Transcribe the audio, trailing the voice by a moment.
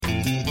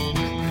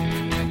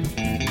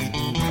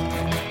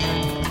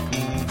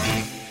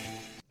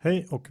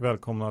Hej och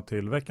välkomna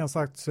till veckans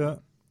aktie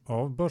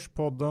av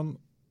Börspodden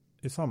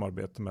i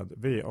samarbete med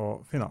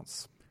VA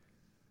Finans.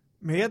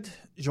 Med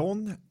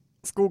John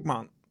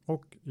Skogman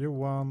och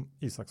Johan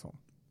Isaksson.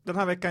 Den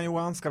här veckan,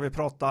 Johan, ska vi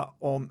prata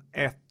om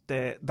ett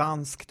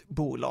danskt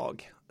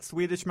bolag.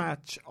 Swedish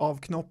Match,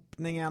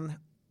 avknoppningen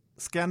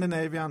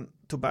Scandinavian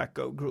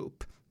Tobacco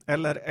Group,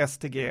 eller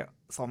STG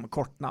som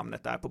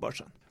kortnamnet är på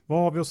börsen. Vad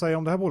har vi att säga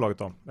om det här bolaget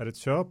då? Är det ett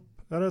köp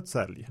eller ett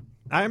sälj?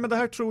 Nej, men det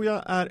här tror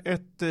jag är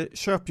ett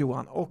köp,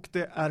 Johan, och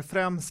det är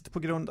främst på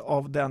grund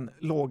av den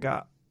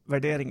låga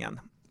värderingen.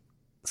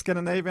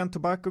 Scandinavian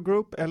Tobacco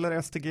Group,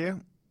 eller STG,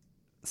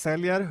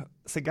 säljer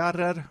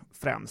cigarrer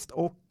främst,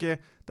 och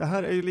det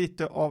här är ju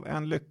lite av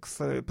en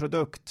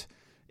lyxprodukt,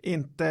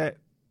 inte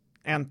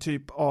en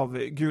typ av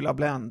gula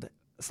Blend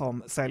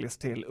som säljs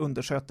till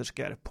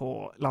undersköterskor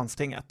på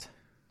landstinget.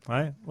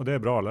 Nej, och det är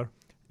bra eller?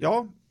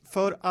 Ja,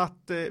 för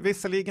att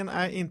visserligen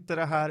är inte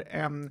det här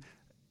en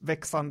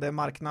växande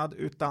marknad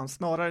utan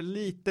snarare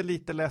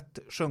lite lätt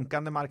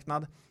sjunkande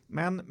marknad,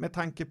 men med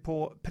tanke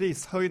på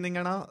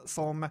prishöjningarna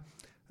som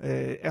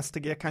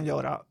STG kan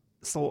göra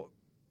så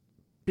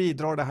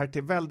bidrar det här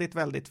till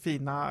väldigt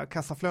fina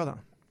kassaflöden.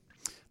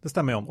 Det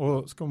stämmer, John.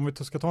 Och om vi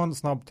ska ta en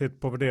snabb titt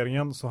på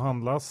värderingen så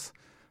handlas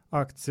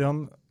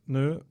aktien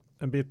nu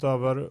en bit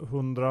över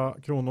 100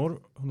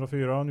 kronor,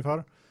 104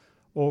 ungefär.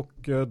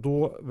 Och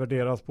då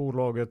värderas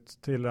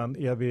bolaget till en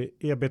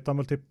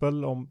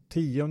EBITDA-multipel om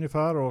 10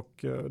 ungefär,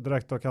 och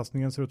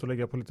direktavkastningen ser ut att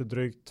ligga på lite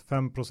drygt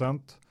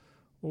 5%.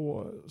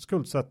 Och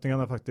skuldsättningen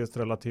är faktiskt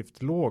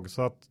relativt låg,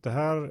 så att det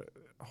här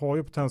har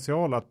ju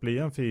potential att bli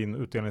en fin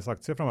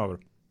utdelningsaktie framöver.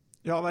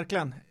 Ja,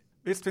 verkligen.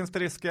 Visst finns det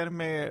risker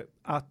med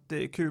att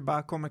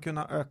Kuba kommer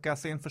kunna öka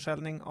sin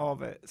försäljning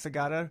av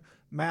cigarrer,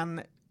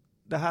 men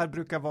det här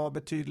brukar vara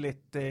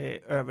betydligt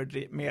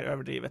mer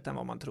överdrivet än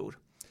vad man tror.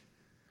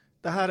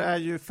 Det här är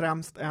ju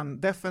främst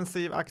en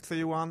defensiv aktie,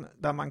 Johan,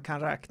 där man kan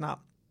räkna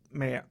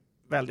med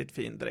väldigt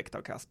fin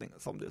direktavkastning,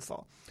 som du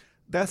sa.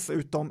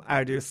 Dessutom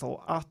är det ju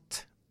så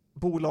att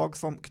bolag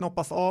som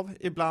knoppas av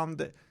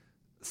ibland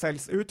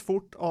säljs ut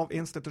fort av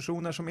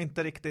institutioner som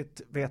inte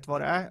riktigt vet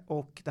vad det är,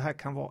 och det här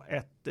kan vara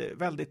ett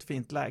väldigt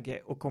fint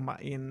läge att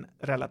komma in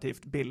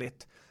relativt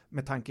billigt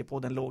med tanke på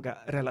den låga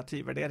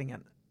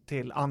relativvärderingen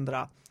till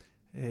andra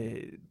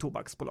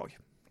tobaksbolag.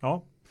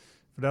 Ja,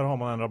 för där har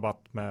man en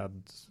rabatt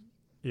med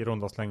i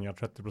runda slängar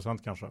 30%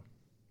 kanske.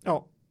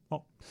 Ja.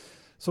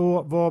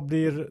 Så vad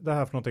blir det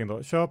här för någonting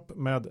då? Köp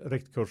med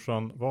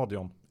riktkursen vad,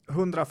 John?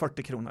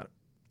 140 kronor.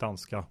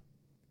 Danska.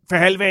 För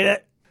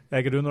helvete!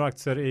 Äger du några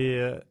aktier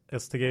i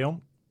STG,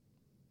 John?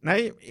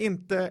 Nej,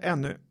 inte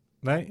ännu.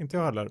 Nej, inte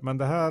jag heller. Men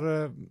det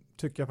här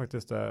tycker jag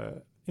faktiskt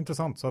är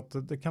intressant, så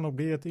att det kan nog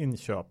bli ett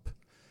inköp.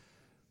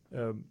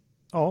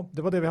 Ja,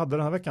 det var det vi hade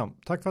den här veckan.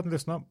 Tack för att ni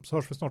lyssnade, så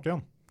hörs vi snart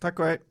igen. Tack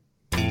och hej.